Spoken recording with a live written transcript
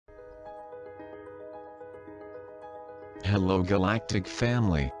Hello Galactic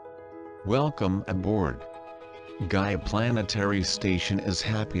family. Welcome aboard. Gaia Planetary Station is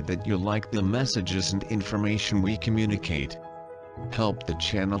happy that you like the messages and information we communicate. Help the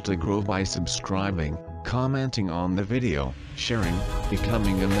channel to grow by subscribing, commenting on the video, sharing,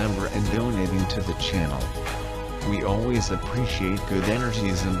 becoming a member and donating to the channel. We always appreciate good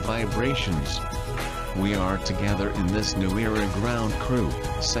energies and vibrations. We are together in this new era ground crew.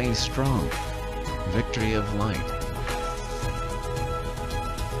 Stay strong. Victory of light.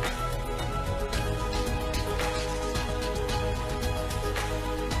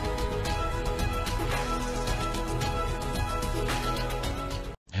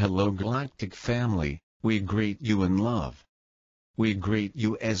 Hello Galactic family, we greet you in love. We greet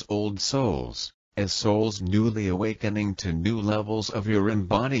you as old souls, as souls newly awakening to new levels of your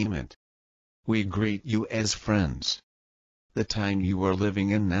embodiment. We greet you as friends. The time you are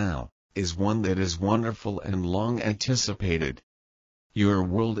living in now is one that is wonderful and long anticipated. Your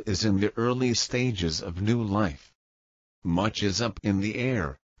world is in the early stages of new life. Much is up in the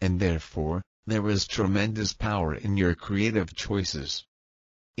air, and therefore, there is tremendous power in your creative choices,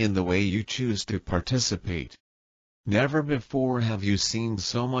 in the way you choose to participate. Never before have you seen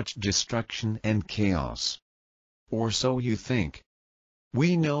so much destruction and chaos. Or so you think.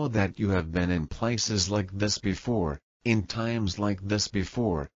 We know that you have been in places like this before, in times like this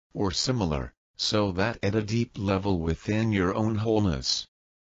before, or similar, so that at a deep level within your own wholeness,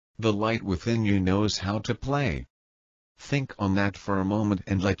 the light within you knows how to play. Think on that for a moment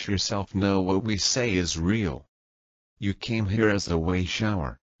and let yourself know what we say is real. You came here as a way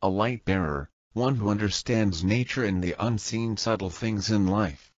shower, a light bearer, one who understands nature and the unseen subtle things in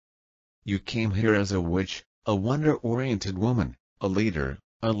life. You came here as a witch, a wonder-oriented woman, a leader,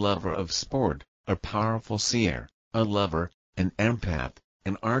 a lover of sport, a powerful seer, a lover, an empath,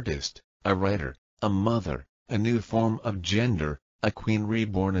 an artist, a writer, a mother, a new form of gender, a queen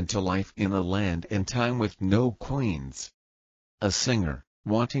reborn into life in a land and time with no queens. A singer,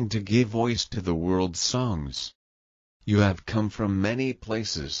 wanting to give voice to the world's songs. You have come from many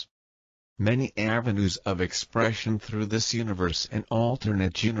places, many avenues of expression through this universe and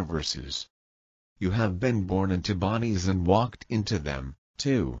alternate universes. You have been born into bodies and walked into them,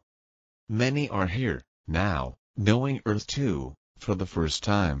 too. Many are here, now, knowing Earth too, for the first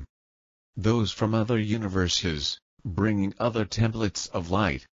time. Those from other universes, bringing other templates of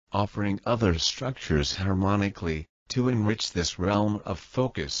light, offering other structures harmonically, to enrich this realm of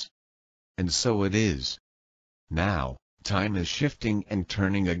focus. And so it is. Now, time is shifting and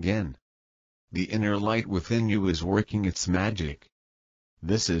turning again. The inner light within you is working its magic.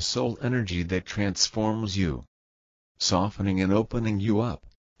 This is soul energy that transforms you, softening and opening you up,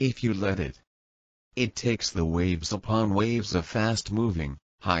 if you let it. It takes the waves upon waves of fast-moving,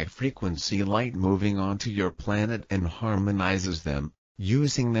 high-frequency light moving onto your planet and harmonizes them,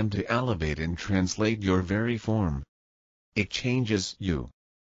 using them to elevate and translate your very form. It changes you.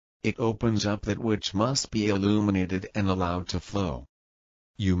 It opens up that which must be illuminated and allowed to flow.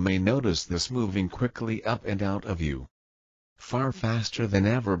 You may notice this moving quickly up and out of you, far faster than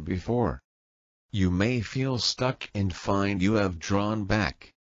ever before. You may feel stuck and find you have drawn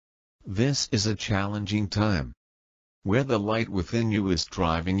back. This is a challenging time, where the light within you is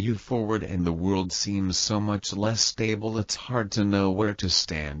driving you forward and the world seems so much less stable it's hard to know where to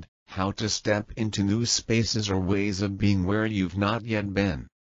stand, how to step into new spaces or ways of being where you've not yet been.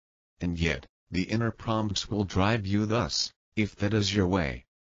 And yet, the inner prompts will drive you thus, if that is your way.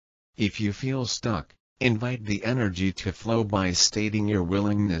 If you feel stuck, invite the energy to flow by stating your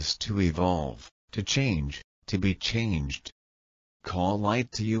willingness to evolve, to change, to be changed. Call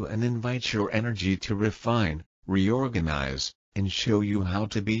light to you and invite your energy to refine, reorganize, and show you how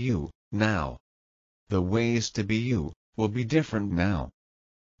to be you, now. The ways to be you will be different now,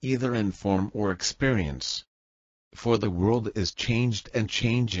 either in form or experience. For the world is changed and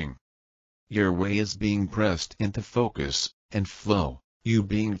changing. Your way is being pressed into focus and flow, you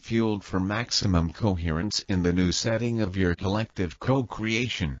being fueled for maximum coherence in the new setting of your collective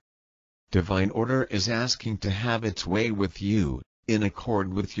co-creation. Divine order is asking to have its way with you, in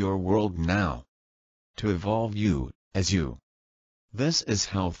accord with your world now. To evolve you, as you. This is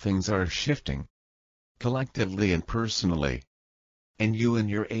how things are shifting, collectively and personally. And you and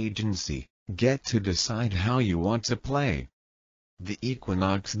your agency, get to decide how you want to play. The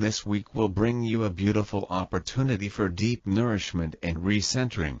equinox this week will bring you a beautiful opportunity for deep nourishment and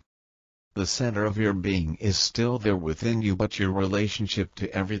recentering. The center of your being is still there within you, but your relationship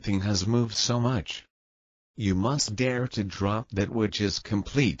to everything has moved so much. You must dare to drop that which is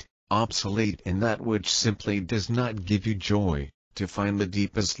complete, obsolete and that which simply does not give you joy, to find the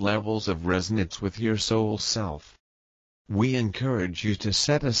deepest levels of resonance with your soul self. We encourage you to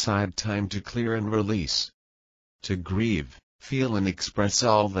set aside time to clear and release. To grieve, feel and express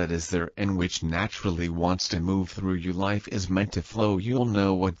all that is there and which naturally wants to move through you. Life is meant to flow. You'll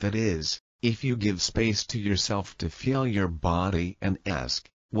know what that is, if you give space to yourself to feel your body and ask,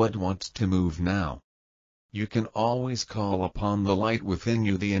 what wants to move now? You can always call upon the light within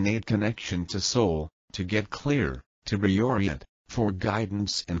you, the innate connection to soul, to get clear, to reorient, for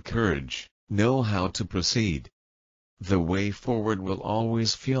guidance and courage. Know how to proceed. The way forward will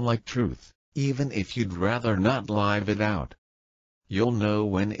always feel like truth, even if you'd rather not live it out. You'll know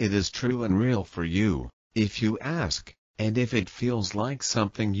when it is true and real for you, if you ask, and if it feels like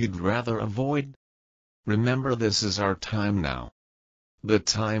something you'd rather avoid. Remember, this is our time now. The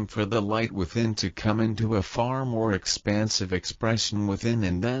time for the light within to come into a far more expansive expression within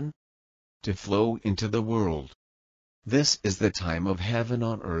and then to flow into the world. This is the time of heaven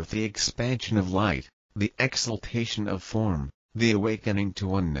on earth, the expansion of light, the exaltation of form, the awakening to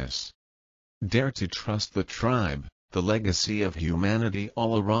oneness. Dare to trust the tribe, the legacy of humanity,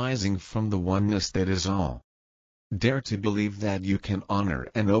 all arising from the oneness that is all. Dare to believe that you can honor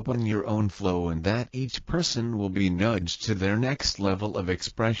and open your own flow and that each person will be nudged to their next level of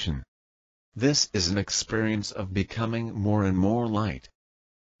expression. This is an experience of becoming more and more light.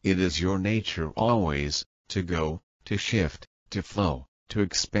 It is your nature always, to go, to shift, to flow, to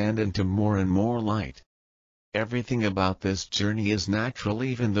expand into more and more light. Everything about this journey is natural,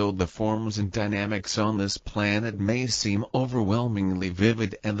 even though the forms and dynamics on this planet may seem overwhelmingly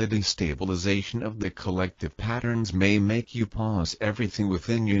vivid and the destabilization of the collective patterns may make you pause. Everything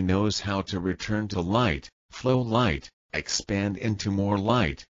within you knows how to return to light, flow light, expand into more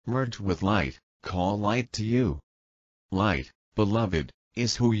light, merge with light, call light to you. Light, beloved,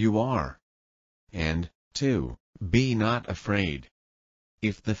 is who you are. And, 2, be not afraid.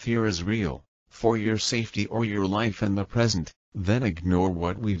 If the fear is real, for your safety or your life in the present, then ignore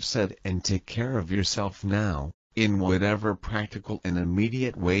what we've said and take care of yourself now, in whatever practical and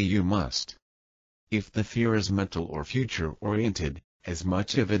immediate way you must. If the fear is mental or future-oriented, as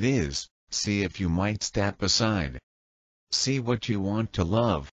much of it is, see if you might step aside. See what you want to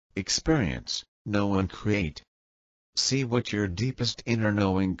love, experience, know and create. See what your deepest inner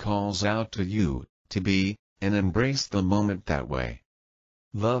knowing calls out to you, to be, and embrace the moment that way.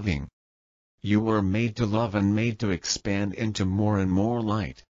 Loving. You were made to love and made to expand into more and more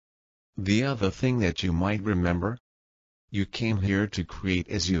light. The other thing that you might remember? You came here to create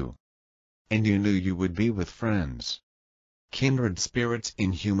as you. And you knew you would be with friends. Kindred spirits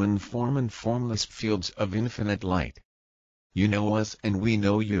in human form and formless fields of infinite light. You know us and we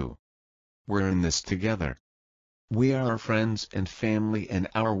know you. We're in this together. We are friends and family, and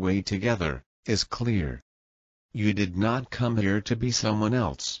our way together is clear. You did not come here to be someone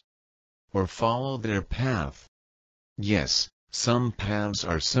else, or follow their path. Yes, some paths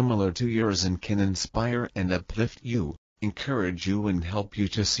are similar to yours and can inspire and uplift you, encourage you and help you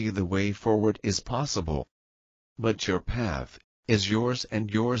to see the way forward is possible. But your path is yours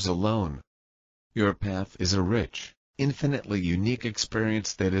and yours alone. Your path is a rich, infinitely unique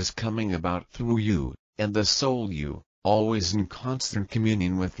experience that is coming about through you, and the soul you, always in constant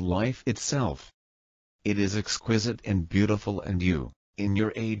communion with life itself. It is exquisite and beautiful, and you, in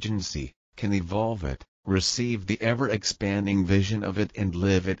your agency, can evolve it, receive the ever-expanding vision of it and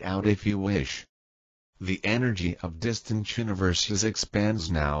live it out if you wish. The energy of distant universes expands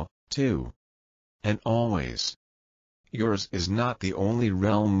now, too. And always. Yours is not the only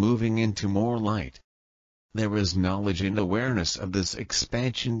realm moving into more light. There is knowledge and awareness of this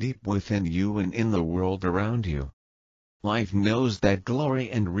expansion deep within you and in the world around you. Life knows that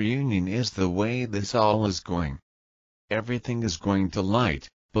glory and reunion is the way this all is going. Everything is going to light,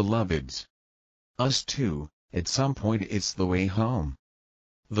 beloveds. Us too, at some point it's the way home.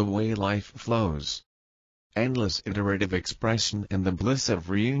 The way life flows. Endless iterative expression and the bliss of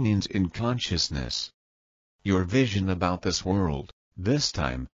reunions in consciousness. Your vision about this world, this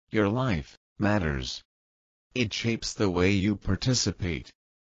time, your life, matters. It shapes the way you participate.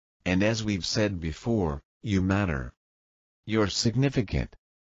 And as we've said before, you matter. You're significant.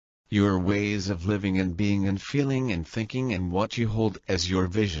 Your ways of living and being and feeling and thinking and what you hold as your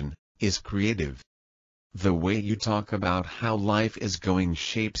vision, is creative. The way you talk about how life is going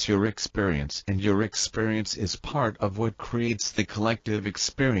shapes your experience, and your experience is part of what creates the collective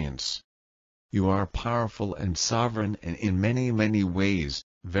experience. You are powerful and sovereign and in many, many ways,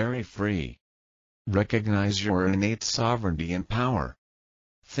 very free. Recognize your innate sovereignty and power.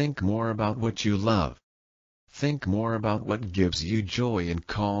 Think more about what you love. Think more about what gives you joy and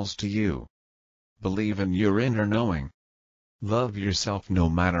calls to you. Believe in your inner knowing. Love yourself no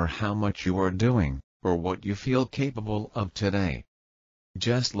matter how much you are doing, or what you feel capable of today.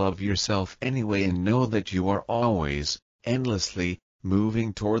 Just love yourself anyway and know that you are always, endlessly,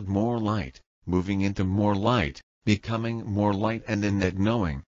 moving toward more light, moving into more light, becoming more light, and in that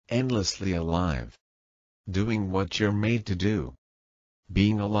knowing, endlessly alive. Doing what you're made to do.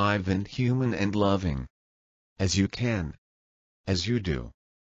 Being alive and human and loving. As you can. As you do.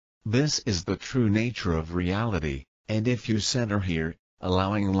 This is the true nature of reality, and if you center here,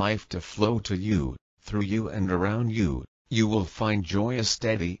 allowing life to flow to you, through you and around you, you will find joy a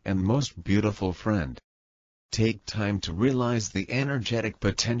steady and most beautiful friend. Take time to realize the energetic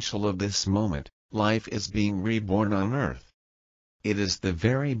potential of this moment. Life is being reborn on Earth. It is the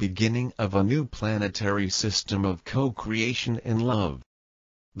very beginning of a new planetary system of co-creation and love.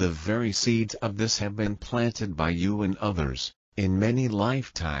 The very seeds of this have been planted by you and others, in many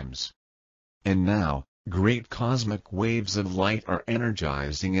lifetimes. And now, great cosmic waves of light are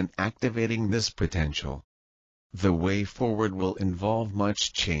energizing and activating this potential. The way forward will involve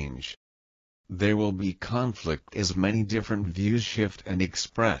much change. There will be conflict as many different views shift and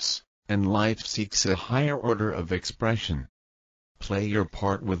express, and life seeks a higher order of expression. Play your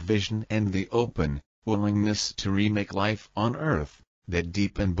part with vision and the open willingness to remake life on Earth, that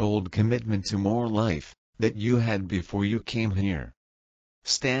deep and bold commitment to more life, that you had before you came here.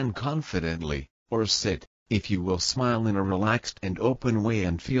 Stand confidently, or sit, if you will, smile in a relaxed and open way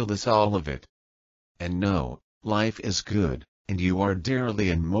and feel this all of it. And know, life is good, and you are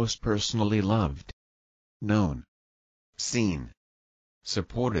dearly and most personally loved. Known. Seen.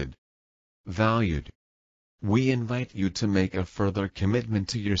 Supported. Valued. We invite you to make a further commitment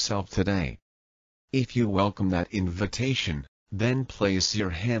to yourself today. If you welcome that invitation, then place your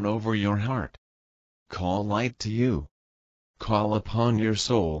hand over your heart. Call light to you. Call upon your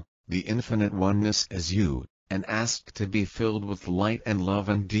soul, the infinite oneness as you, and ask to be filled with light and love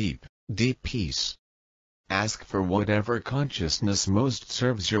and deep, deep peace. Ask for whatever consciousness most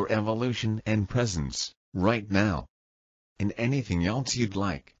serves your evolution and presence, right now. And anything else you'd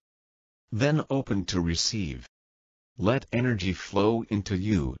like. Then open to receive. Let energy flow into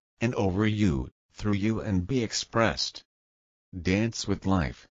you, and over you, through you, and be expressed. Dance with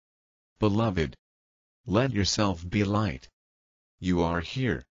life. Beloved. Let yourself be light. You are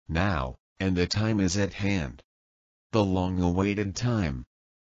here, now, and the time is at hand. The long-awaited time.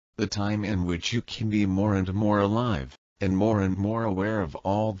 The time in which you can be more and more alive, and more aware of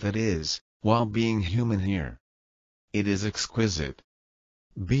all that is, while being human here. It is exquisite.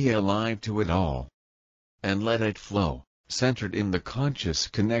 Be alive to it all. And let it flow, centered in the conscious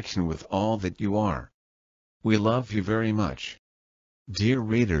connection with all that you are. We love you very much. Dear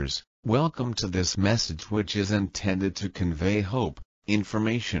readers, welcome to this message which is intended to convey hope,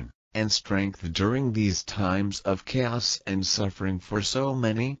 information, and strength during these times of chaos and suffering for so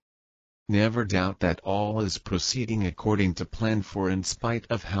many. Never doubt that all is proceeding according to plan, for in spite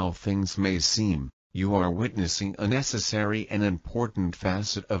of how things may seem, you are witnessing a necessary and important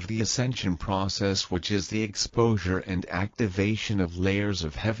facet of the ascension process, which is the exposure and activation of layers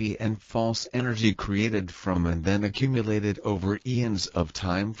of heavy and false energy created from and then accumulated over eons of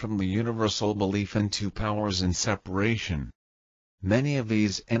time from the universal belief in two powers and separation. Many of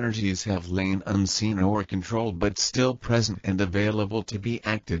these energies have lain unseen or controlled, but still present and available to be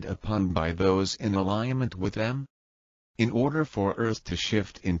acted upon by those in alignment with them. In order for Earth to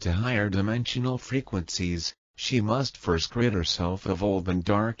shift into higher dimensional frequencies, she must first rid herself of old and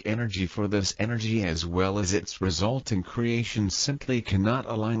dark energy, for this energy as well as its resulting creation simply cannot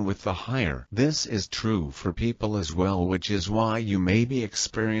align with the higher. This is true for people as well, which is why you may be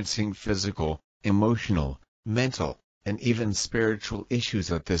experiencing physical, emotional, mental, and even spiritual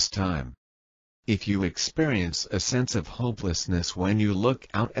issues at this time. If you experience a sense of hopelessness when you look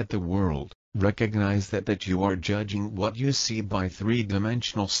out at the world, recognize that you are judging what you see by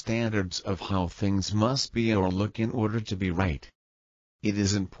three-dimensional standards of how things must be or look in order to be right. It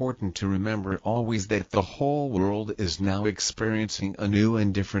is important to remember always that the whole world is now experiencing a new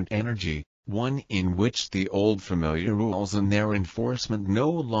and different energy, one in which the old familiar rules and their enforcement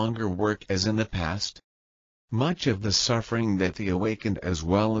no longer work as in the past. Much of the suffering that the awakened as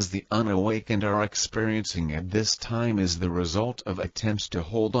well as the unawakened are experiencing at this time is the result of attempts to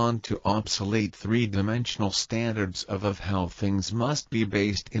hold on to obsolete three-dimensional standards of how things must be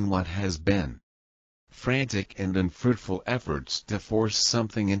based in what has been. Frantic and unfruitful efforts to force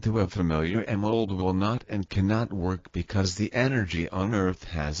something into a familiar mold will not and cannot work, because the energy on Earth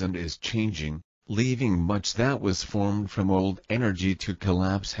has and is changing, leaving much that was formed from old energy to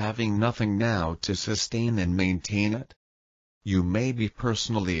collapse, having nothing now to sustain and maintain it. You may be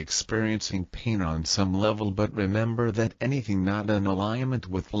personally experiencing pain on some level, but remember that anything not in alignment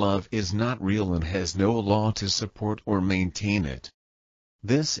with love is not real and has no law to support or maintain it.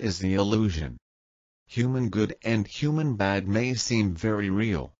 This is the illusion. Human good and human bad may seem very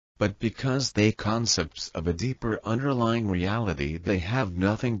real, but because they concepts of a deeper underlying reality, they have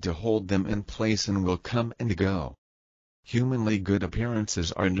nothing to hold them in place and will come and go. Humanly good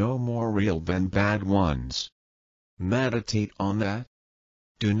appearances are no more real than bad ones. Meditate on that.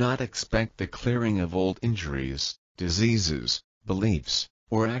 Do not expect the clearing of old injuries, diseases, beliefs,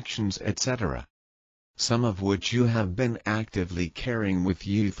 or actions, etc., some of which you have been actively carrying with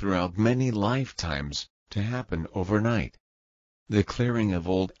you throughout many lifetimes, to happen overnight. The clearing of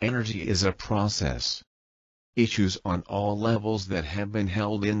old energy is a process. Issues on all levels that have been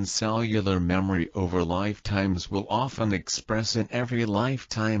held in cellular memory over lifetimes will often express in every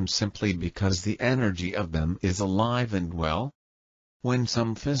lifetime simply because the energy of them is alive and well. When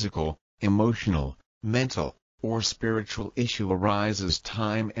some physical, emotional, mental, or spiritual issue arises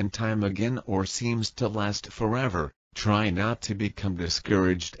time and time again or seems to last forever, try not to become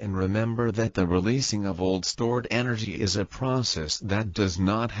discouraged and remember that the releasing of old stored energy is a process that does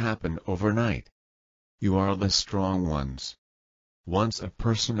not happen overnight. You are the strong ones. Once a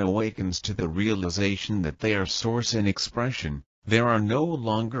person awakens to the realization that they are source and expression, there are no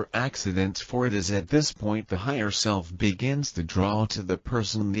longer accidents, for it is at this point the higher self begins to draw to the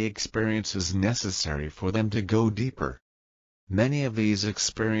person the experiences necessary for them to go deeper. Many of these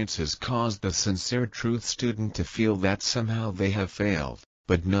experiences cause the sincere truth student to feel that somehow they have failed,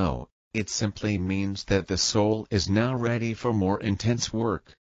 but no, it simply means that the soul is now ready for more intense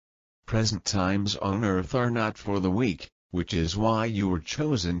work. Present times on earth are not for the weak, which is why you were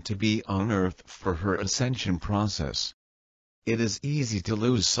chosen to be on earth for her ascension process. It is easy to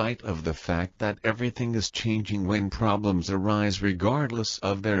lose sight of the fact that everything is changing when problems arise regardless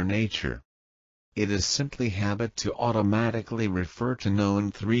of their nature. It is simply habit to automatically refer to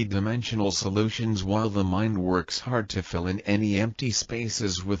known three-dimensional solutions while the mind works hard to fill in any empty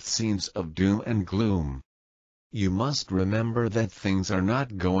spaces with scenes of doom and gloom. You must remember that things are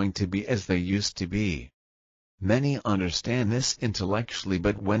not going to be as they used to be. Many understand this intellectually,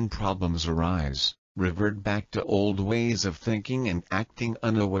 but when problems arise, revert back to old ways of thinking and acting,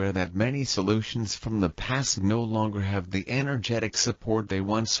 unaware that many solutions from the past no longer have the energetic support they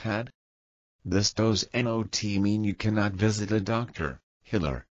once had. This does not mean you cannot visit a doctor,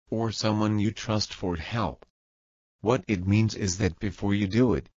 healer, or someone you trust for help. What it means is that before you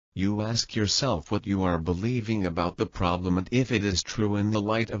do it, you ask yourself what you are believing about the problem and if it is true in the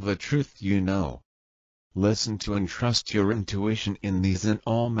light of the truth you know. Listen to and trust your intuition in these and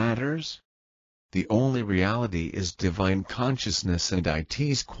all matters. The only reality is divine consciousness and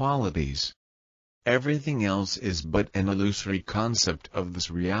its qualities. Everything else is but an illusory concept of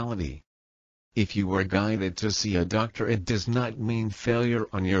this reality. If you are guided to see a doctor, it does not mean failure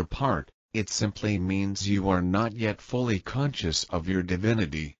on your part, it simply means you are not yet fully conscious of your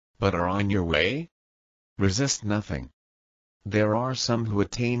divinity, but are on your way. Resist nothing. There are some who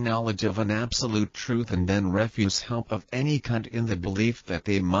attain knowledge of an absolute truth and then refuse help of any kind in the belief that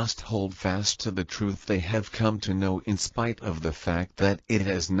they must hold fast to the truth they have come to know in spite of the fact that it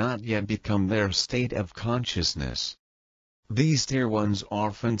has not yet become their state of consciousness. These dear ones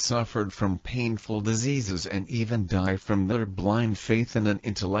often suffered from painful diseases and even die from their blind faith in an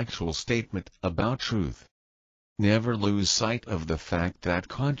intellectual statement about truth. Never lose sight of the fact that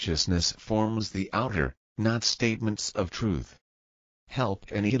consciousness forms the outer, not statements of truth. Help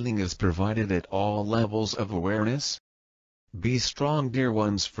and healing is provided at all levels of awareness. Be strong, dear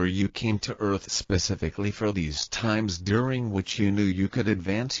ones, for you came to Earth specifically for these times during which you knew you could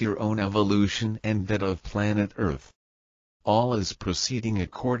advance your own evolution and that of planet Earth. All is proceeding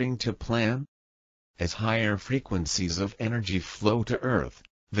according to plan. As higher frequencies of energy flow to Earth,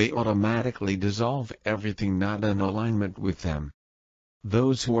 they automatically dissolve everything not in alignment with them.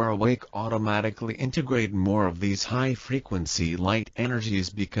 Those who are awake automatically integrate more of these high-frequency light energies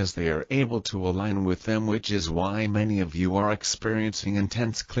because they are able to align with them, which is why many of you are experiencing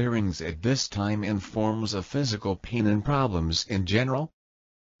intense clearings at this time in forms of physical pain and problems in general.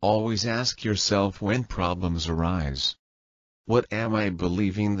 Always ask yourself when problems arise, what am I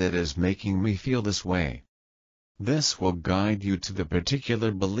believing that is making me feel this way? This will guide you to the particular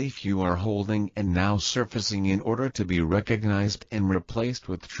belief you are holding and now surfacing in order to be recognized and replaced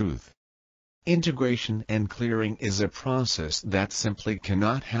with truth. Integration and clearing is a process that simply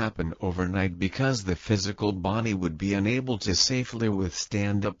cannot happen overnight because the physical body would be unable to safely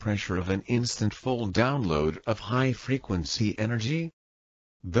withstand the pressure of an instant full download of high-frequency energy.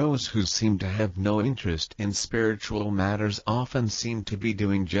 Those who seem to have no interest in spiritual matters often seem to be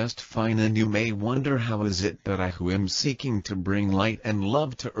doing just fine, and you may wonder, how is it that I, who am seeking to bring light and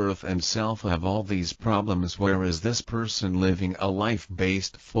love to earth and self, have all these problems, whereas this person living a life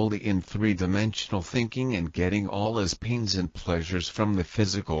based fully in three-dimensional thinking and getting all his pains and pleasures from the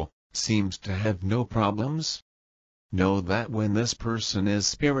physical, seems to have no problems? Know that when this person is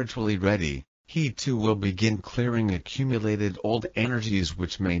spiritually ready, he too will begin clearing accumulated old energies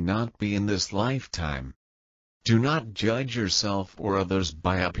which may not be in this lifetime. Do not judge yourself or others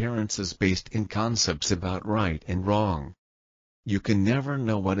by appearances based in concepts about right and wrong. You can never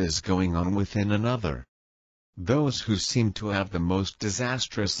know what is going on within another. Those who seem to have the most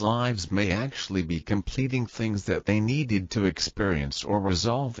disastrous lives may actually be completing things that they needed to experience or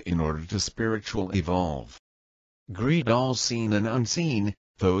resolve in order to spiritually evolve. Greet all seen and unseen,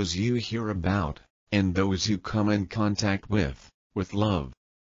 those you hear about, and those you come in contact with love.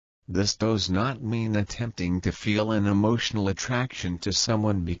 This does not mean attempting to feel an emotional attraction to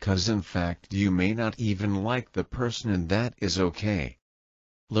someone, because in fact you may not even like the person, and that is okay.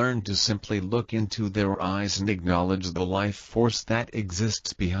 Learn to simply look into their eyes and acknowledge the life force that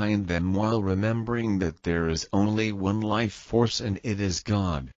exists behind them, while remembering that there is only one life force, and it is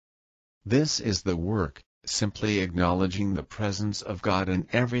God. This is the work. Simply acknowledging the presence of God in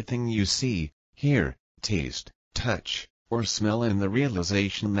everything you see, hear, taste, touch, or smell, and the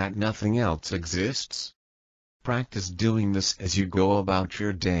realization that nothing else exists. Practice doing this as you go about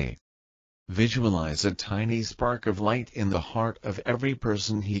your day. Visualize a tiny spark of light in the heart of every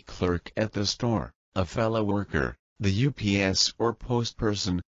person: the clerk at the store, a fellow worker, the UPS or post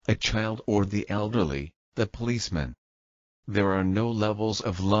person, a child or the elderly, the policeman. There are no levels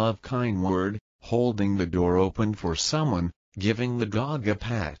of love. Kind word, holding the door open for someone, giving the dog a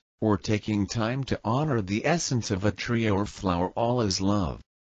pat, or taking time to honor the essence of a tree or flower, all is love.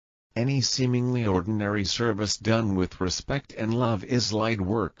 Any seemingly ordinary service done with respect and love is light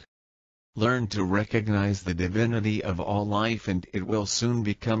work. Learn to recognize the divinity of all life, and it will soon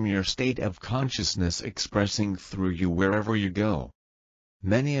become your state of consciousness, expressing through you wherever you go.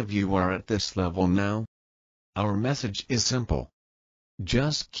 Many of you are at this level now. Our message is simple.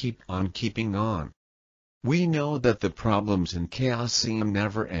 Just keep on keeping on. We know that the problems and chaos seem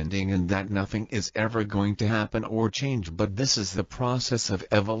never-ending and that nothing is ever going to happen or change, but this is the process of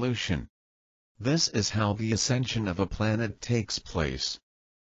evolution. This is how the ascension of a planet takes place.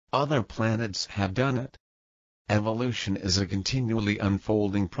 Other planets have done it. Evolution is a continually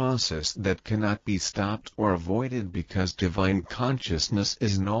unfolding process that cannot be stopped or avoided, because divine consciousness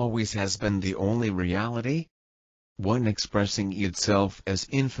is and always has been the only reality, one expressing itself as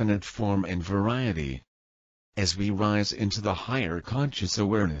infinite form and variety. As we rise into the higher conscious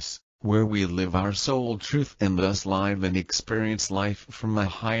awareness, where we live our soul truth and thus live and experience life from a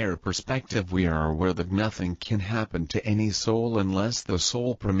higher perspective, we are aware that nothing can happen to any soul unless the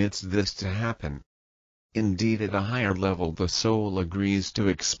soul permits this to happen. Indeed, at a higher level the soul agrees to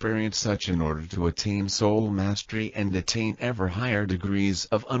experience such in order to attain soul mastery and attain ever higher degrees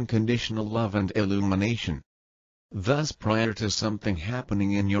of unconditional love and illumination. Thus, prior to something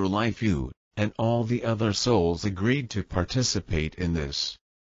happening in your life, you and all the other souls agreed to participate in this.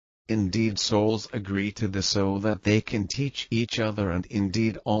 Indeed, souls agree to this so that they can teach each other and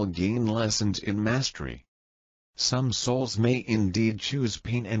indeed all gain lessons in mastery. Some souls may indeed choose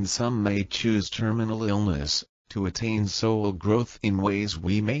pain and some may choose terminal illness, to attain soul growth in ways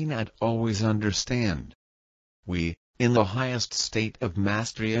we may not always understand. We, in the highest state of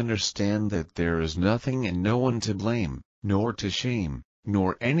mastery, understand that there is nothing and no one to blame, nor to shame,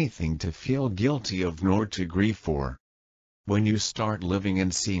 nor anything to feel guilty of, nor to grieve for. When you start living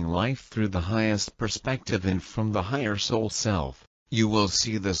and seeing life through the highest perspective and from the higher soul self, you will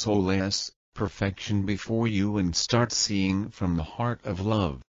see the soulless perfection before you and start seeing from the heart of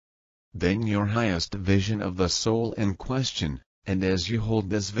love. Then your highest vision of the soul in question, and as you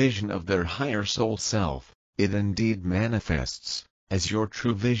hold this vision of their higher soul self, it indeed manifests, as your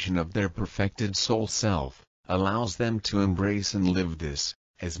true vision of their perfected soul self, allows them to embrace and live this,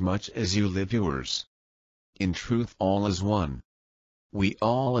 as much as you live yours. In truth, all is one. We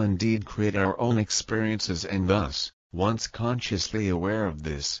all indeed create our own experiences, and thus, once consciously aware of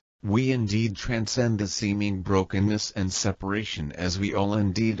this, we indeed transcend the seeming brokenness and separation, as we all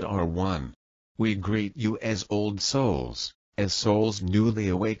indeed are one. We greet you as old souls, as souls newly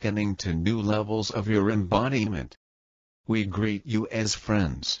awakening to new levels of your embodiment. We greet you as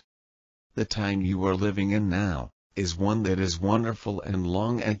friends. The time you are living in now is one that is wonderful and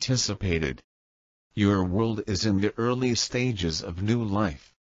long anticipated. Your world is in the early stages of new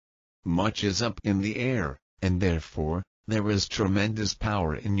life. Much is up in the air, and therefore, There is tremendous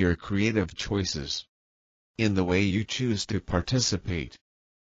power in your creative choices, in the way you choose to participate.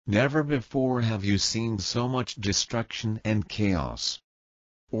 Never before have you seen so much destruction and chaos.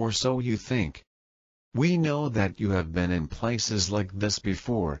 Or so you think. We know that you have been in places like this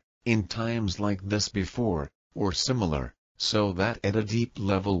before, in times like this before, or similar, so that at a deep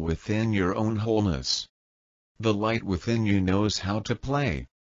level within your own wholeness, the light within you knows how to play.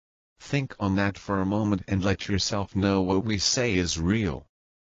 Think on that for a moment and let yourself know what we say is real.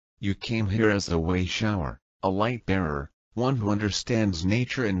 You came here as a way shower, a light bearer, one who understands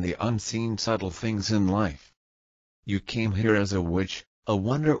nature and the unseen subtle things in life. You came here as a witch, a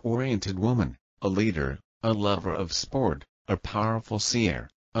wonder-oriented woman, a leader, a lover of sport, a powerful seer,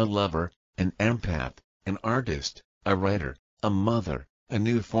 a lover, an empath, an artist, a writer, a mother, a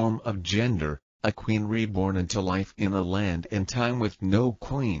new form of gender, a queen reborn into life in a land and time with no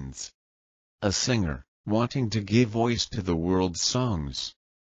queens. A singer, wanting to give voice to the world's songs.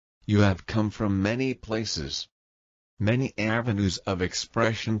 You have come from many places, many avenues of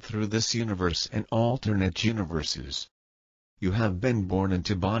expression through this universe and alternate universes. You have been born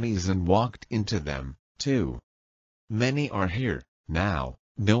into bodies and walked into them, too. Many are here, now,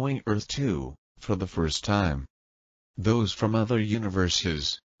 knowing Earth too, for the first time. Those from other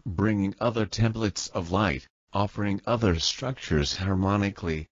universes, bringing other templates of light, offering other structures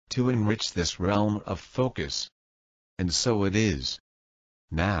harmonically, to enrich this realm of focus. And so it is.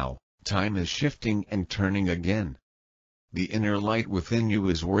 Now, time is shifting and turning again. The inner light within you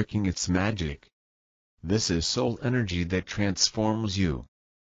is working its magic. This is soul energy that transforms you,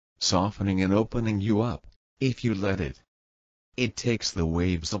 softening and opening you up, if you let it. It takes the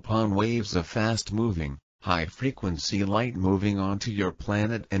waves upon waves of fast-moving, high-frequency light moving onto your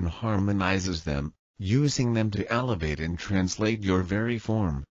planet and harmonizes them, using them to elevate and translate your very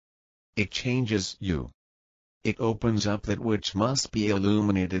form. It changes you. It opens up that which must be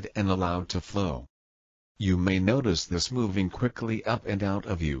illuminated and allowed to flow. You may notice this moving quickly up and out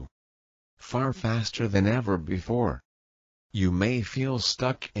of you, far faster than ever before. You may feel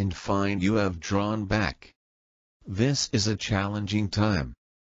stuck and find you have drawn back. This is a challenging time,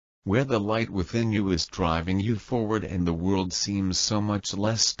 where the light within you is driving you forward and the world seems so much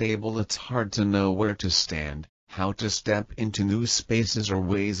less stable it's hard to know where to stand, how to step into new spaces or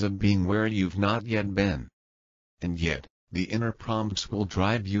ways of being where you've not yet been. And yet, the inner prompts will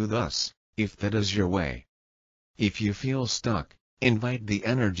drive you thus, if that is your way. If you feel stuck, invite the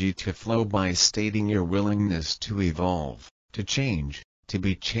energy to flow by stating your willingness to evolve, to change, to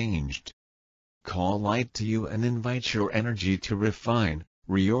be changed. Call light to you and invite your energy to refine,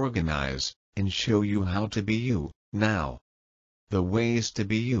 reorganize, and show you how to be you, now. The ways to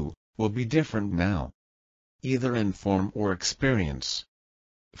be you, will be different now, either in form or experience.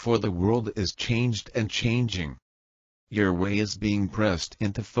 For the world is changed and changing. Your way is being pressed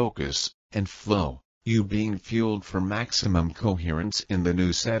into focus and flow, you being fueled for maximum coherence in the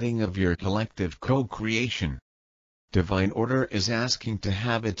new setting of your collective co-creation. Divine order is asking to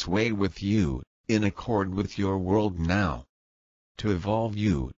have its way with you, in accord with your world now. To evolve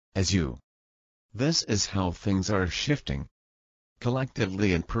you, as you. This is how things are shifting,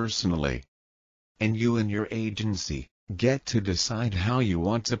 collectively and personally. And you and your agency, get to decide how you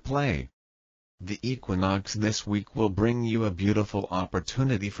want to play. The equinox this week will bring you a beautiful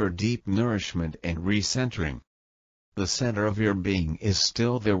opportunity for deep nourishment and recentering. The center of your being is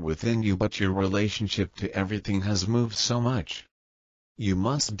still there within you, but your relationship to everything has moved so much. You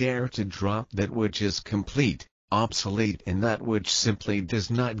must dare to drop that which is complete, obsolete and that which simply does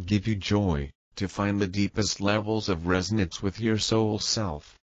not give you joy, to find the deepest levels of resonance with your soul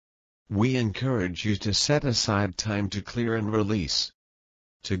self. We encourage you to set aside time to clear and release,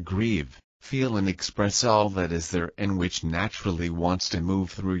 to grieve, feel and express all that is there and which naturally wants to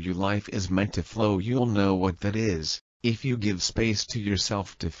move through you. Life is meant to flow. You'll know what that is, if you give space to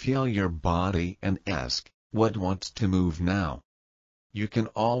yourself to feel your body and ask, what wants to move now? You can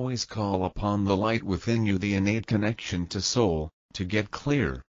always call upon the light within you, the innate connection to soul, to get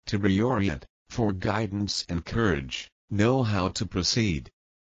clear, to reorient, for guidance and courage, know how to proceed.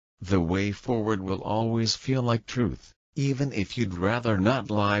 The way forward will always feel like truth, even if you'd rather not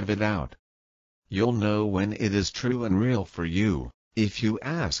live it out. You'll know when it is true and real for you, if you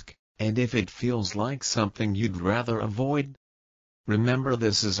ask, and if it feels like something you'd rather avoid. Remember,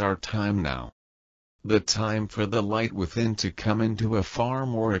 this is our time now. The time for the light within to come into a far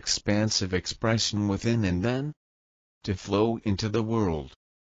more expansive expression within and then to flow into the world.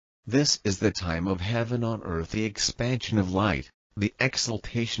 This is the time of heaven on earth, the expansion of light, the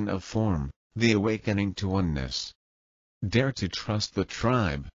exaltation of form, the awakening to oneness. Dare to trust the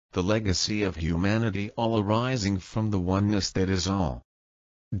tribe, the legacy of humanity all arising from the oneness that is all.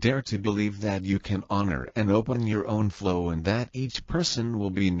 Dare to believe that you can honor and open your own flow and that each person will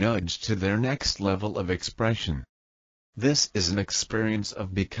be nudged to their next level of expression. This is an experience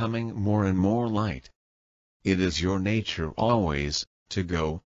of becoming more and more light. It is your nature always, to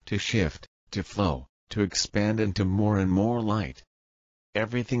go, to shift, to flow, to expand into more and more light.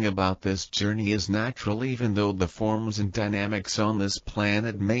 Everything about this journey is natural, even though the forms and dynamics on this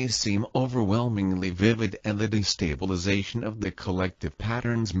planet may seem overwhelmingly vivid and the destabilization of the collective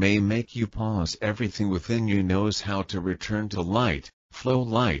patterns may make you pause. Everything within you knows how to return to light, flow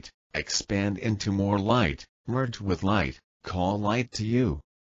light, expand into more light, merge with light, call light to you.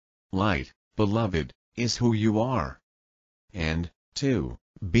 Light, beloved, is who you are. And, 2,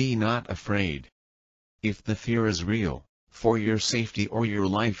 be not afraid. If the fear is real, for your safety or your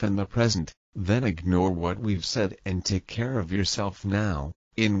life in the present, then ignore what we've said and take care of yourself now,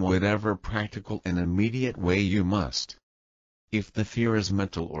 in whatever practical and immediate way you must. If the fear is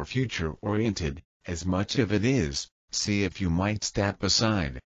mental or future-oriented, as much of it is, see if you might step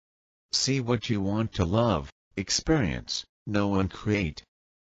aside. See what you want to love, experience, know and create.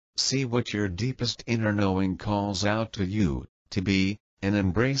 See what your deepest inner knowing calls out to you, to be, and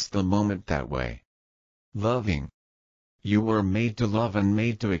embrace the moment that way. Loving. You were made to love and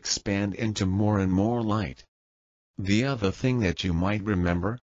made to expand into more and more light. The other thing that you might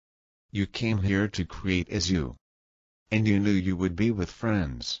remember? You came here to create as you. And you knew you would be with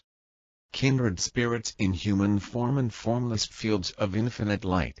friends. Kindred spirits in human form and formless fields of infinite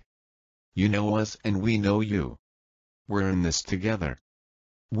light. You know us and we know you. We're in this together.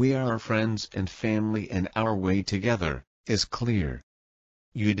 We are friends and family and our way together is clear.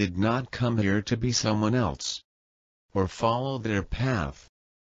 You did not come here to be someone else. Or follow their path.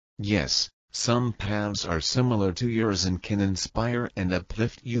 Yes, some paths are similar to yours and can inspire and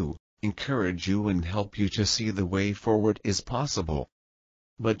uplift you, encourage you and help you to see the way forward is possible.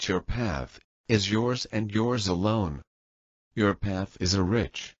 But your path is yours and yours alone. Your path is a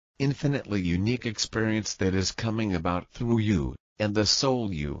rich, infinitely unique experience that is coming about through you, and the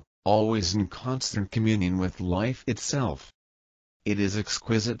soul you, always in constant communion with life itself. It is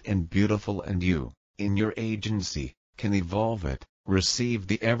exquisite and beautiful and you, in your agency, can evolve it, receive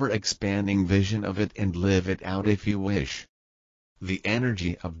the ever-expanding vision of it and live it out if you wish. The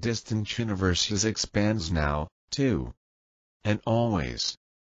energy of distant universes expands now, too. And always.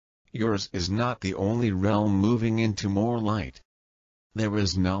 Yours is not the only realm moving into more light. There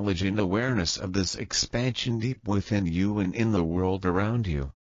is knowledge and awareness of this expansion deep within you and in the world around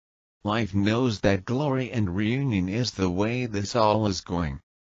you. Life knows that glory and reunion is the way this all is going.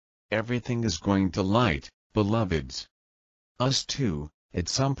 Everything is going to light, beloveds. Us too, at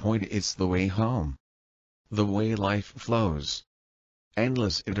some point it's the way home. The way life flows.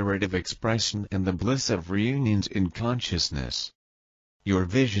 Endless iterative expression and the bliss of reunions in consciousness. Your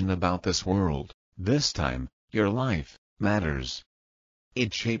vision about this world, this time, your life, matters.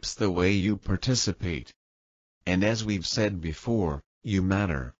 It shapes the way you participate. And as we've said before, you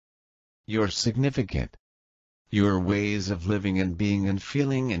matter. You're significant. Your ways of living and being and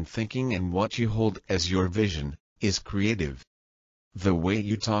feeling and thinking and what you hold as your vision, is creative. The way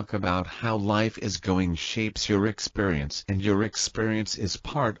you talk about how life is going shapes your experience and your experience is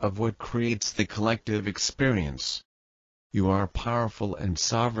part of what creates the collective experience. You are powerful and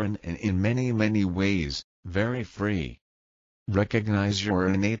sovereign and in many ways, very free. Recognize your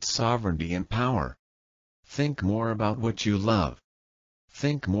innate sovereignty and power. Think more about what you love.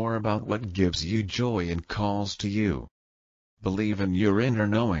 Think more about what gives you joy and calls to you. Believe in your inner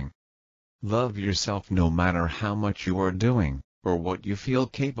knowing. Love yourself no matter how much you are doing, or what you feel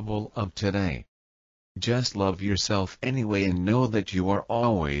capable of today. Just love yourself anyway and know that you are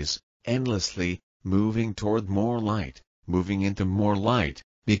always, endlessly, moving toward more light, moving into more light,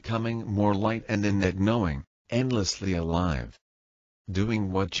 becoming more light and in that knowing, endlessly alive.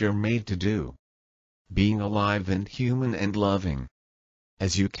 Doing what you're made to do. Being alive and human and loving.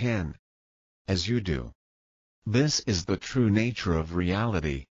 As you can. As you do. This is the true nature of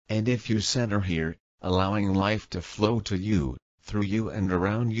reality, and if you center here, allowing life to flow to you, through you and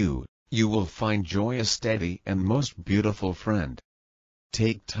around you, you will find joy a steady and most beautiful friend.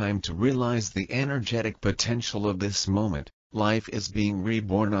 Take time to realize the energetic potential of this moment. Life is being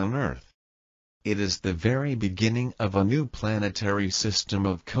reborn on Earth. It is the very beginning of a new planetary system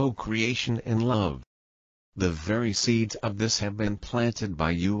of co-creation and love. The very seeds of this have been planted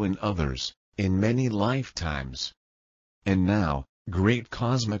by you and others, in many lifetimes. And now, great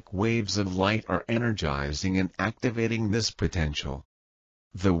cosmic waves of light are energizing and activating this potential.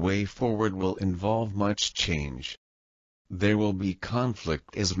 The way forward will involve much change. There will be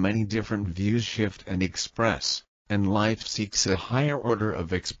conflict as many different views shift and express, and life seeks a higher order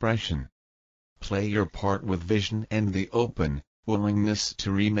of expression. Play your part with vision and the open willingness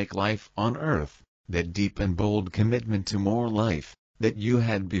to remake life on Earth, that deep and bold commitment to more life that you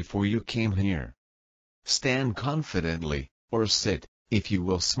had before you came here. Stand confidently, or sit, if you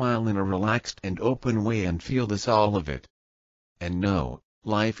will, smile in a relaxed and open way and feel this all of it. And know,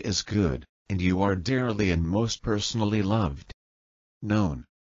 life is good, and you are dearly and most personally loved. Known.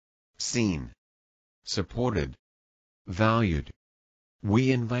 Seen. Supported. Valued.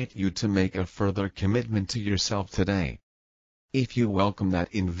 We invite you to make a further commitment to yourself today. If you welcome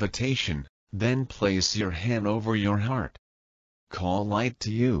that invitation, then place your hand over your heart. Call light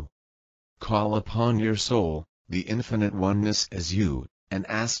to you. Call upon your soul, the infinite oneness as you, and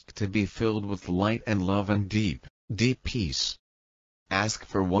ask to be filled with light and love and deep, deep peace. Ask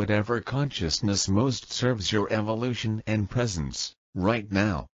for whatever consciousness most serves your evolution and presence, right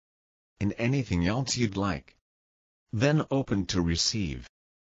now. And anything else you'd like. Then open to receive.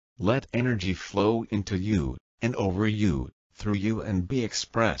 Let energy flow into you, and over you, through you, and be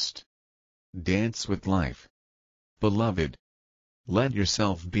expressed. Dance with life. Beloved. Let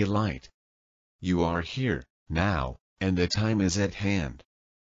yourself be light. You are here, now, and the time is at hand.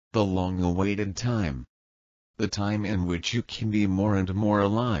 The long-awaited time. The time in which you can be more and more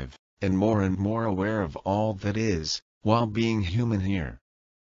alive, and more aware of all that is, while being human here.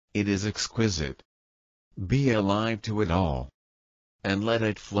 It is exquisite. Be alive to it all. And let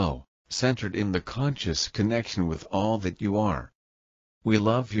it flow, centered in the conscious connection with all that you are. We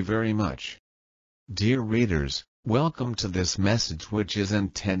love you very much. Dear readers, welcome to this message, which is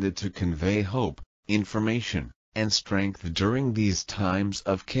intended to convey hope, information, and strength during these times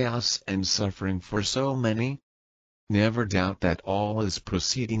of chaos and suffering for so many. Never doubt that all is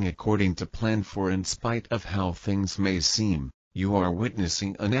proceeding according to plan, for in spite of how things may seem, you are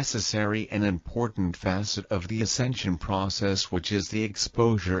witnessing a necessary and important facet of the ascension process, which is the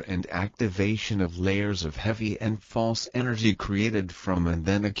exposure and activation of layers of heavy and false energy created from and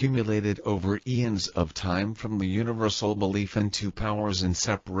then accumulated over eons of time from the universal belief in two powers and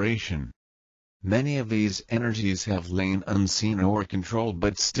separation. Many of these energies have lain unseen or controlled,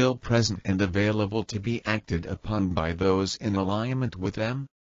 but still present and available to be acted upon by those in alignment with them.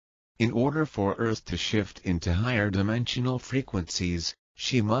 In order for Earth to shift into higher dimensional frequencies,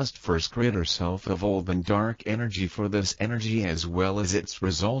 she must first rid herself of old and dark energy, for this energy as well as its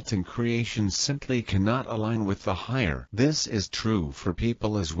resulting creation simply cannot align with the higher. This is true for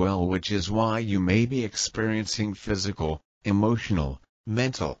people as well, which is why you may be experiencing physical, emotional,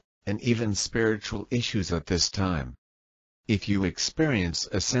 mental, and even spiritual issues at this time. If you experience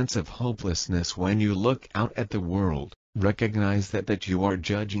a sense of hopelessness when you look out at the world, recognize that you are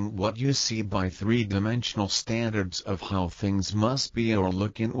judging what you see by three-dimensional standards of how things must be or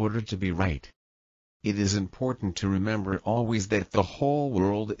look in order to be right. It is important to remember always that the whole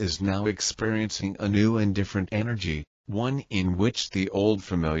world is now experiencing a new and different energy, one in which the old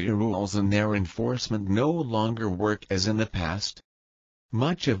familiar rules and their enforcement no longer work as in the past.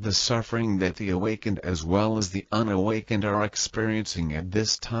 Much of the suffering that the awakened as well as the unawakened are experiencing at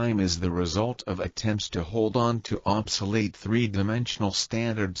this time is the result of attempts to hold on to obsolete three-dimensional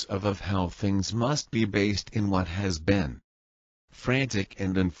standards of how things must be based in what has been. Frantic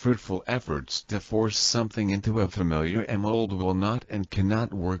and unfruitful efforts to force something into a familiar mold will not and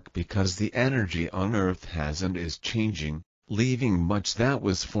cannot work, because the energy on Earth has and is changing, leaving much that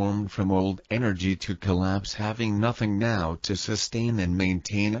was formed from old energy to collapse, having nothing now to sustain and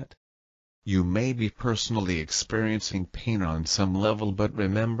maintain it. You may be personally experiencing pain on some level, but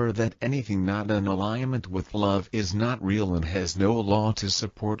remember that anything not in alignment with love is not real and has no law to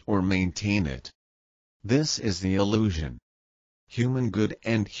support or maintain it. This is the illusion. Human good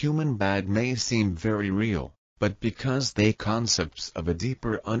and human bad may seem very real, but because they concepts of a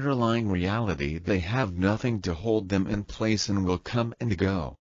deeper underlying reality, they have nothing to hold them in place and will come and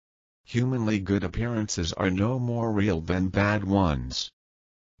go. Humanly good appearances are no more real than bad ones.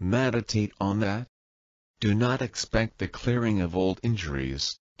 Meditate on that. Do not expect the clearing of old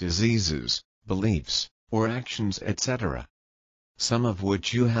injuries, diseases, beliefs, or actions, etc., some of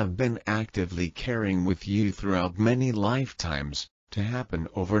which you have been actively carrying with you throughout many lifetimes, to happen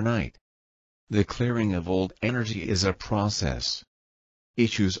overnight. The clearing of old energy is a process.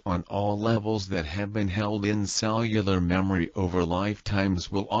 Issues on all levels that have been held in cellular memory over lifetimes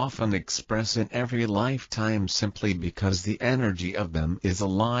will often express in every lifetime simply because the energy of them is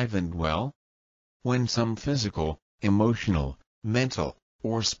alive and well. When some physical, emotional, mental,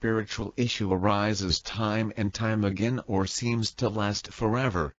 or spiritual issue arises time and time again or seems to last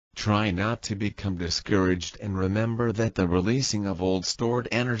forever, Try not to become discouraged and remember that the releasing of old stored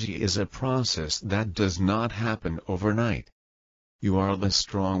energy is a process that does not happen overnight. You are the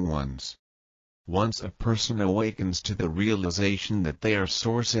strong ones. Once a person awakens to the realization that they are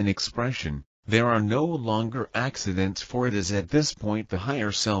source and expression, there are no longer accidents, for it is at this point the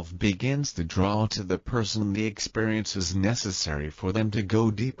higher self begins to draw to the person the experiences necessary for them to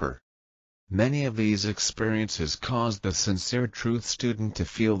go deeper. Many of these experiences cause the sincere truth student to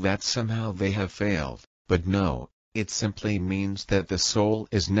feel that somehow they have failed, but no, it simply means that the soul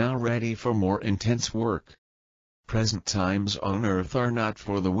is now ready for more intense work. Present times on earth are not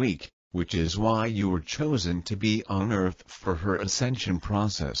for the weak, which is why you were chosen to be on earth for her ascension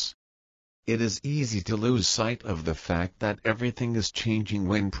process. It is easy to lose sight of the fact that everything is changing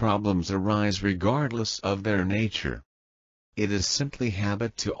when problems arise regardless of their nature. It is simply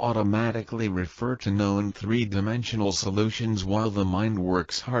habit to automatically refer to known three-dimensional solutions while the mind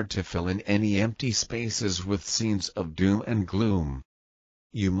works hard to fill in any empty spaces with scenes of doom and gloom.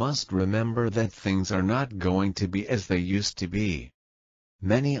 You must remember that things are not going to be as they used to be.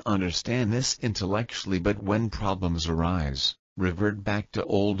 Many understand this intellectually, but when problems arise, revert back to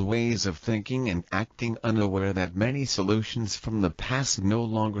old ways of thinking and acting, unaware that many solutions from the past no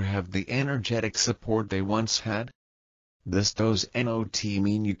longer have the energetic support they once had. This does not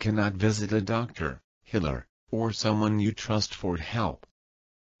mean you cannot visit a doctor, healer, or someone you trust for help.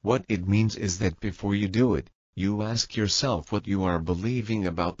 What it means is that before you do it, you ask yourself what you are believing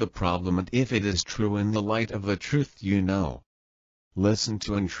about the problem and if it is true in the light of the truth you know. Listen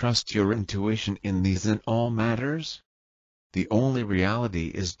to and trust your intuition in these and all matters. The only reality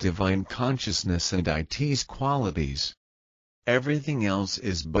is divine consciousness and its qualities. Everything else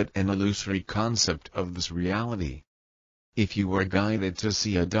is but an illusory concept of this reality. If you are guided to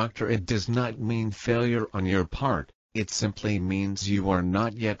see a doctor, it does not mean failure on your part, it simply means you are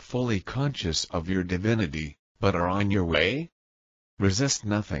not yet fully conscious of your divinity, but are on your way. Resist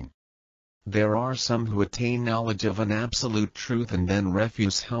nothing. There are some who attain knowledge of an absolute truth and then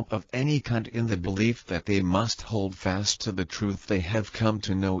refuse help of any kind in the belief that they must hold fast to the truth they have come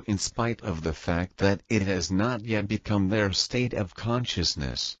to know in spite of the fact that it has not yet become their state of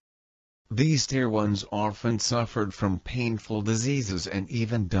consciousness. These dear ones often suffered from painful diseases and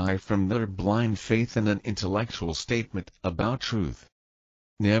even die from their blind faith in an intellectual statement about truth.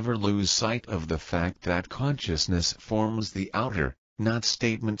 Never lose sight of the fact that consciousness forms the outer, not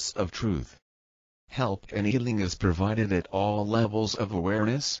statements of truth. Help and healing is provided at all levels of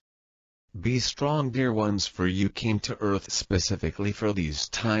awareness. Be strong, dear ones, for you came to Earth specifically for these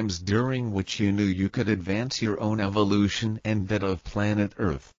times during which you knew you could advance your own evolution and that of planet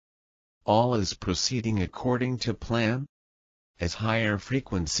Earth. All is proceeding according to plan. As higher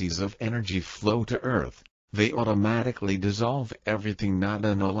frequencies of energy flow to Earth, they automatically dissolve everything not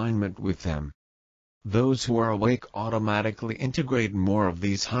in alignment with them. Those who are awake automatically integrate more of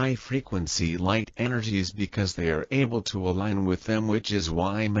these high-frequency light energies because they are able to align with them, which is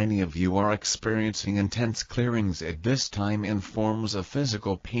why many of you are experiencing intense clearings at this time in forms of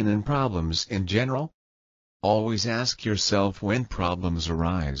physical pain and problems in general. Always ask yourself when problems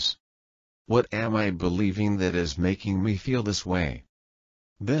arise, what am I believing that is making me feel this way?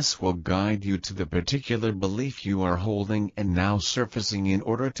 This will guide you to the particular belief you are holding and now surfacing in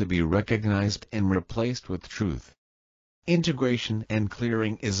order to be recognized and replaced with truth. Integration and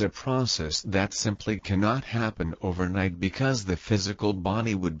clearing is a process that simply cannot happen overnight because the physical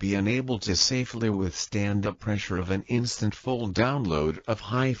body would be unable to safely withstand the pressure of an instant full download of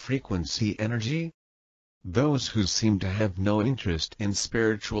high-frequency energy. Those who seem to have no interest in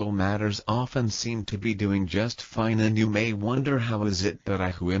spiritual matters often seem to be doing just fine, and you may wonder, how is it that I,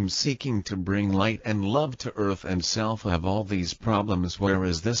 who am seeking to bring light and love to Earth and self, have all these problems,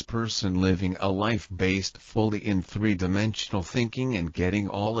 whereas this person living a life based fully in three-dimensional thinking and getting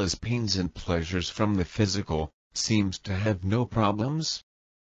all his pains and pleasures from the physical, seems to have no problems?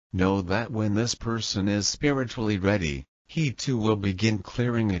 Know that when this person is spiritually ready, he too will begin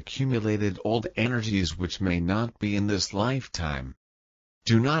clearing accumulated old energies which may not be in this lifetime.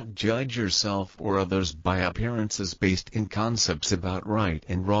 Do not judge yourself or others by appearances based in concepts about right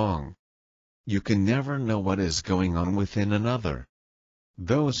and wrong. You can never know what is going on within another.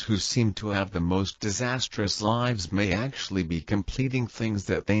 Those who seem to have the most disastrous lives may actually be completing things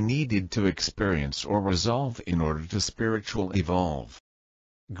that they needed to experience or resolve in order to spiritually evolve.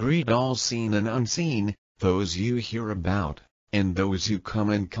 Greet all seen and unseen, those you hear about, and those you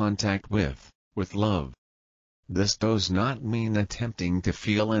come in contact with love. This does not mean attempting to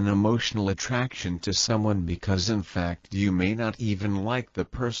feel an emotional attraction to someone, because in fact you may not even like the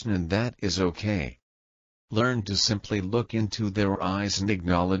person, and that is okay. Learn to simply look into their eyes and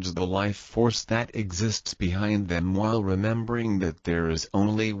acknowledge the life force that exists behind them while remembering that there is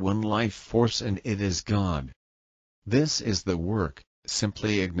only one life force and it is God. This is the work,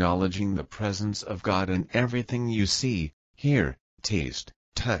 simply acknowledging the presence of God in everything you see, hear, taste,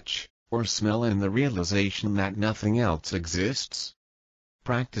 touch, or smell, and the realization that nothing else exists.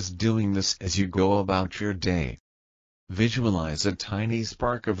 Practice doing this as you go about your day. Visualize a tiny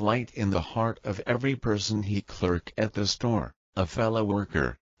spark of light in the heart of every person, the clerk at the store, a fellow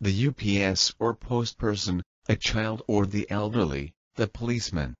worker, the UPS or post person, a child or the elderly, the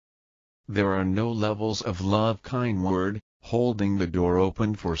policeman. There are no levels of love. Kind word, holding the door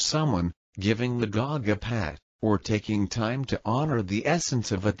open for someone, giving the dog a pat, or taking time to honor the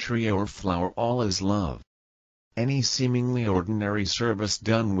essence of a tree or flower, all is love. Any seemingly ordinary service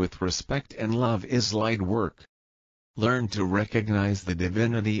done with respect and love is light work. Learn to recognize the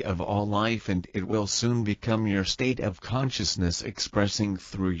divinity of all life and it will soon become your state of consciousness, expressing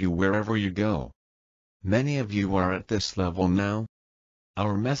through you wherever you go. Many of you are at this level now.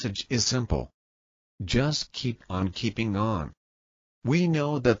 Our message is simple. Just keep on keeping on. We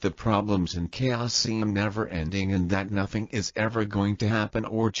know that the problems and chaos seem never-ending and that nothing is ever going to happen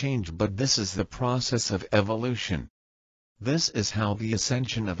or change, but this is the process of evolution. This is how the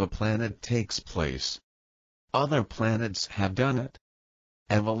ascension of a planet takes place. Other planets have done it.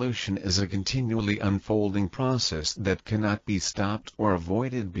 Evolution is a continually unfolding process that cannot be stopped or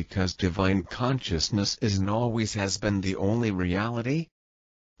avoided because divine consciousness is and always has been the only reality,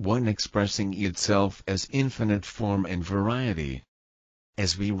 one expressing itself as infinite form and variety.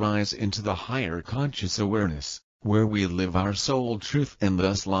 As we rise into the higher conscious awareness, where we live our soul truth and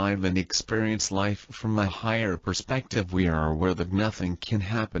thus live and experience life from a higher perspective, we are aware that nothing can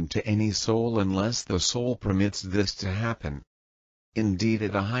happen to any soul unless the soul permits this to happen. Indeed,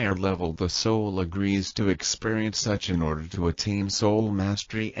 at a higher level the soul agrees to experience such in order to attain soul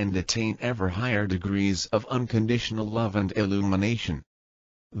mastery and attain ever higher degrees of unconditional love and illumination.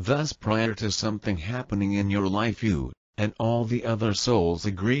 Thus, prior to something happening in your life, you and all the other souls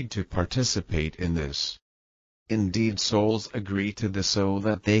agreed to participate in this. Indeed, souls agree to this so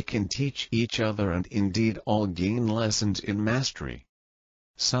that they can teach each other and indeed all gain lessons in mastery.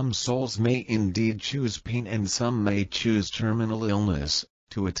 Some souls may indeed choose pain and some may choose terminal illness,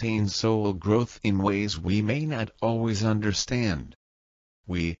 to attain soul growth in ways we may not always understand.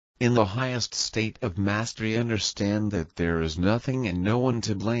 We, in the highest state of mastery, understand that there is nothing and no one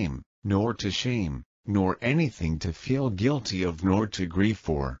to blame, nor to shame, nor anything to feel guilty of nor to grieve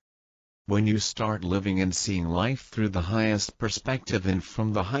for. When you start living and seeing life through the highest perspective and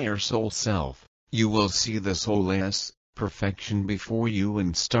from the higher soul self, you will see the soulless perfection before you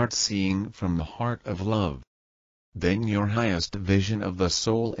and start seeing from the heart of love. Then your highest vision of the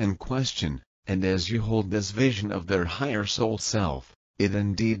soul in question, and as you hold this vision of their higher soul self, it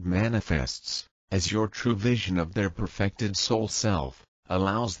indeed manifests, as your true vision of their perfected soul self,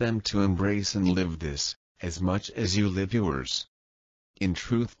 allows them to embrace and live this, as much as you live yours. In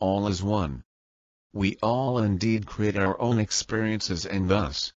truth, all is one. We all indeed create our own experiences and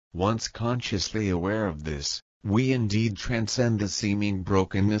thus, once consciously aware of this, we indeed transcend the seeming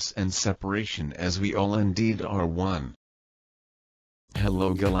brokenness and separation as we all indeed are one.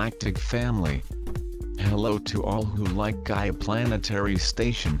 Hello Galactic family. Hello to all who like Gaia Planetary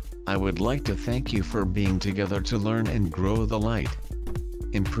Station. I would like to thank you for being together to learn and grow the light.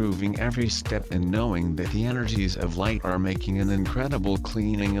 Improving every step and knowing that the energies of light are making an incredible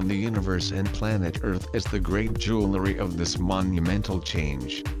cleaning of the universe and planet Earth is the great jewelry of this monumental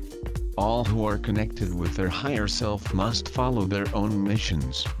change. All who are connected with their higher self must follow their own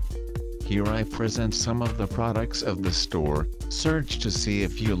missions. Here I present some of the products of the store. Search to see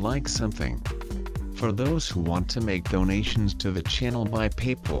if you like something. For those who want to make donations to the channel by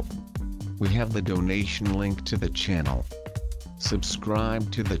PayPal, we have the donation link to the channel.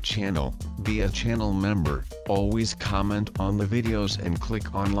 Subscribe to the channel, be a channel member, always comment on the videos and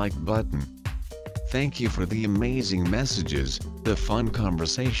click on like button. Thank you for the amazing messages, the fun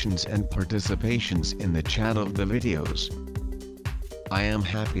conversations and participations in the chat of the videos. I am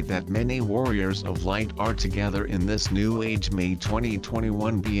happy that many warriors of light are together in this new age. May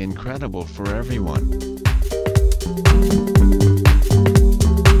 2021 be incredible for everyone.